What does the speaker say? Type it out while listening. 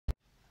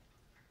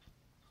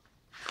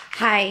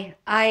Hi,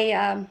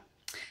 I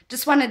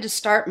just wanted to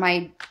start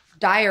my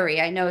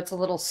diary. I know it's a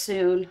little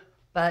soon,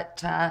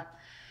 but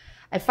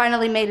I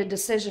finally made a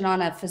decision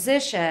on a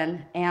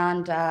physician,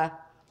 and the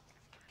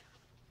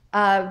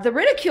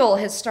ridicule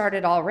has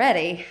started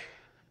already.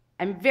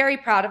 I'm very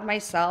proud of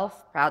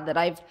myself, proud that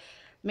I've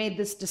made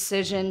this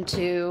decision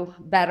to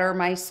better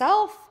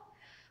myself,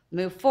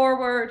 move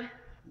forward,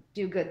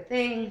 do good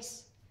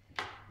things.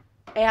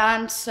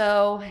 And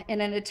so, in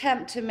an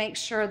attempt to make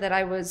sure that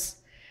I was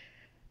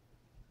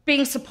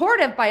being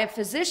supportive by a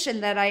physician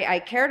that I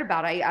cared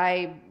about.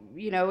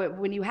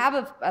 When you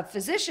have a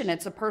physician,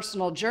 it's a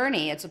personal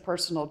journey, it's a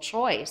personal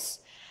choice.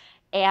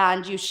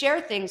 And you share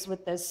things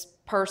with this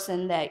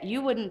person that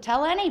you wouldn't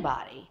tell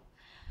anybody.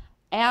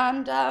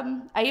 And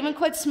I even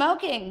quit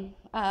smoking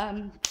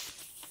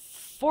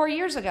 4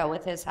 years ago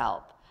with his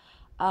help.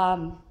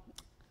 Thought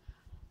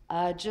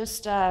a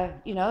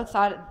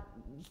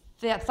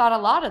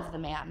lot of the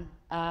man.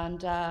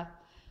 And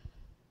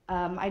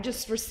I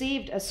just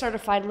received a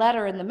certified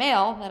letter in the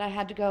mail that I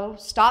had to go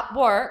stop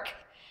work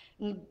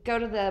and go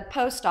to the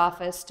post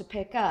office to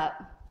pick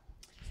up.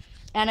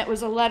 And it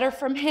was a letter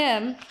from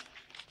him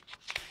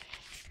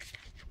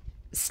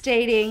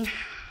stating,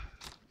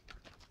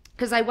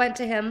 because I went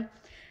to him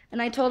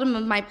and I told him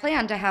of my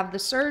plan to have the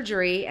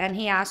surgery, and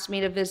he asked me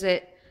to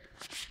visit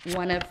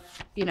an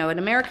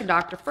American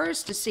doctor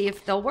first to see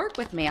if they'll work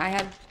with me. I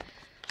had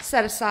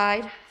set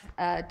aside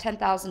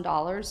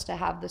 $10,000 to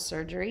have the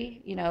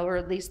surgery, or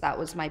at least that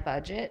was my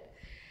budget.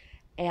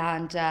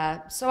 And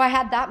so I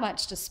had that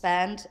much to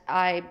spend.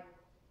 I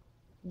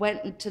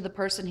went to the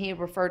person he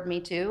referred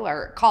me to,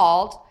 or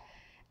called,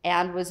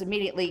 and was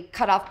immediately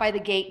cut off by the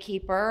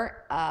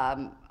gatekeeper,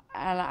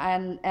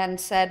 and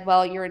said,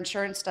 well, your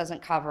insurance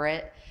doesn't cover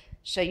it,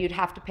 so you'd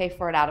have to pay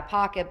for it out of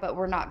pocket, but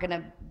we're not going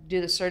to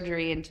do the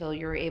surgery until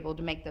you're able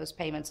to make those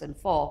payments in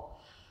full.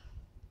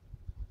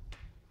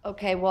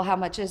 Okay, well, how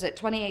much is it?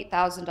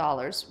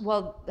 $28,000.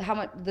 Well, how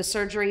much? The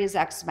surgery is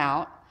X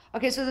amount.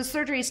 Okay, so the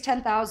surgery is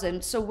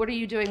 $10,000. So what are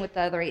you doing with the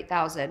other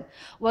 $8,000?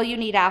 Well, you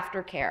need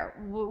aftercare.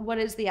 What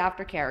is the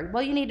aftercare?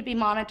 Well, you need to be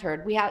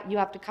monitored. You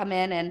have to come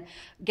in and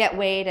get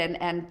weighed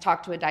and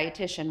talk to a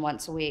dietitian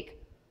once a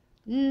week.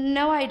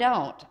 No, I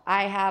don't.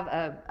 I have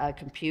a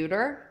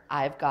computer.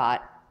 I've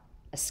got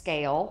a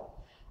scale,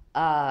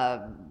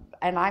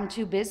 and I'm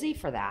too busy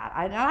for that.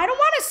 I don't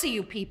want to see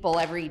you people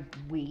every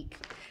week.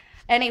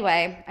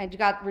 Anyway, I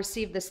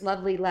received this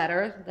lovely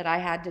letter that I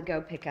had to go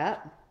pick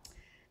up.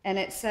 And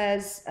it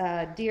says,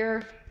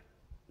 Dear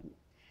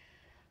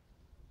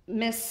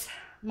Miss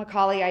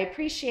McCauley, I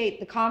appreciate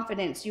the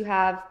confidence you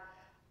have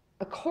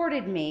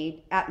accorded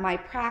me at my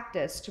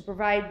practice to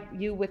provide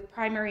you with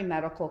primary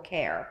medical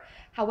care.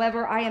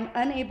 However, I am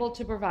unable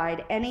to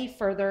provide any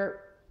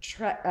further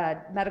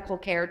medical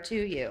care to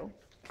you.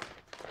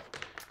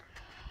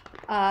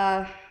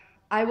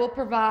 I will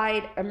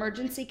provide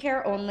emergency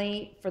care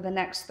only for the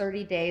next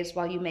 30 days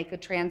while you make a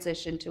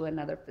transition to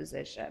another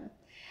physician.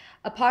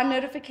 Upon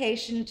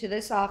notification to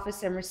this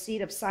office and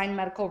receipt of signed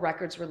medical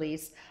records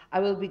release, I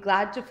will be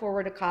glad to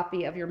forward a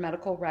copy of your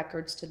medical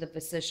records to the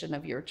physician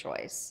of your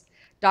choice.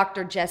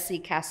 Dr. Jesse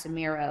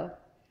Casimiro,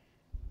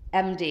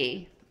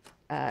 MD.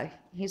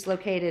 He's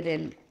located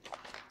in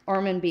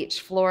Ormond Beach,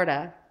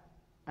 Florida.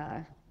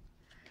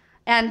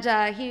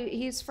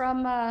 He's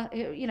from,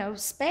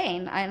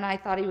 Spain, and I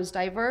thought he was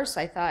diverse.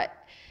 I thought,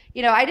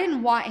 I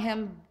didn't want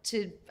him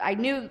to, I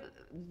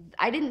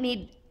didn't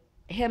need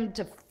him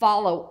to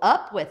follow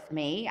up with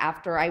me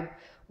after I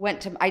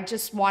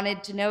just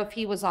wanted to know if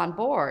he was on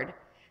board,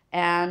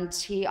 and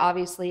he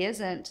obviously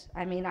isn't.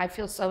 I mean, I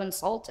feel so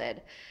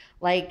insulted.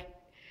 Like,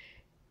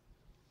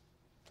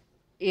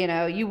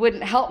 you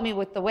wouldn't help me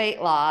with the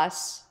weight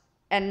loss,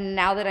 and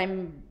now that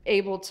I'm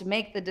able to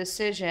make the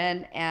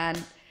decision,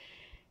 and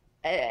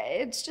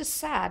it's just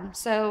sad.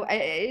 So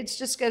it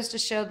just goes to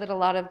show that a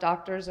lot of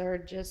doctors are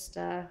just,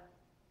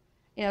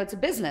 it's a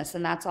business,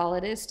 and that's all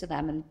it is to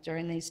them and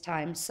during these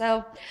times.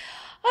 So,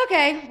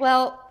 okay,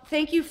 well,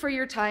 thank you for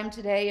your time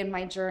today in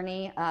my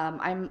journey.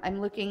 I'm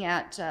looking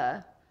at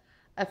a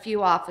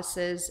few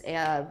offices,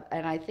 and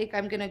I think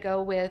I'm going to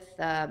go with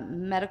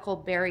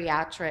medical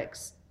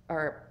bariatrics,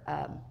 or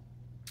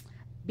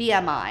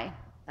BMI,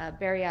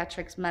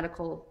 Bariatrics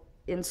Medical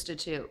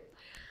Institute.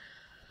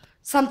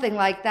 Something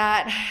like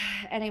that.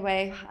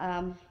 Anyway,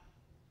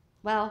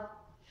 the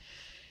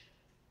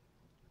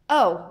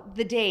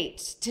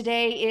date.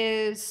 Today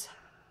is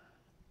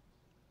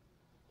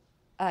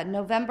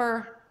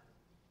November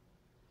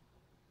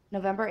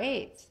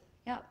 8th.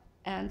 Yep.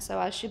 And so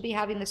I should be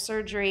having the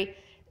surgery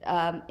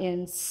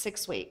in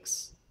 6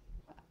 weeks.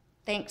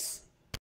 Thanks.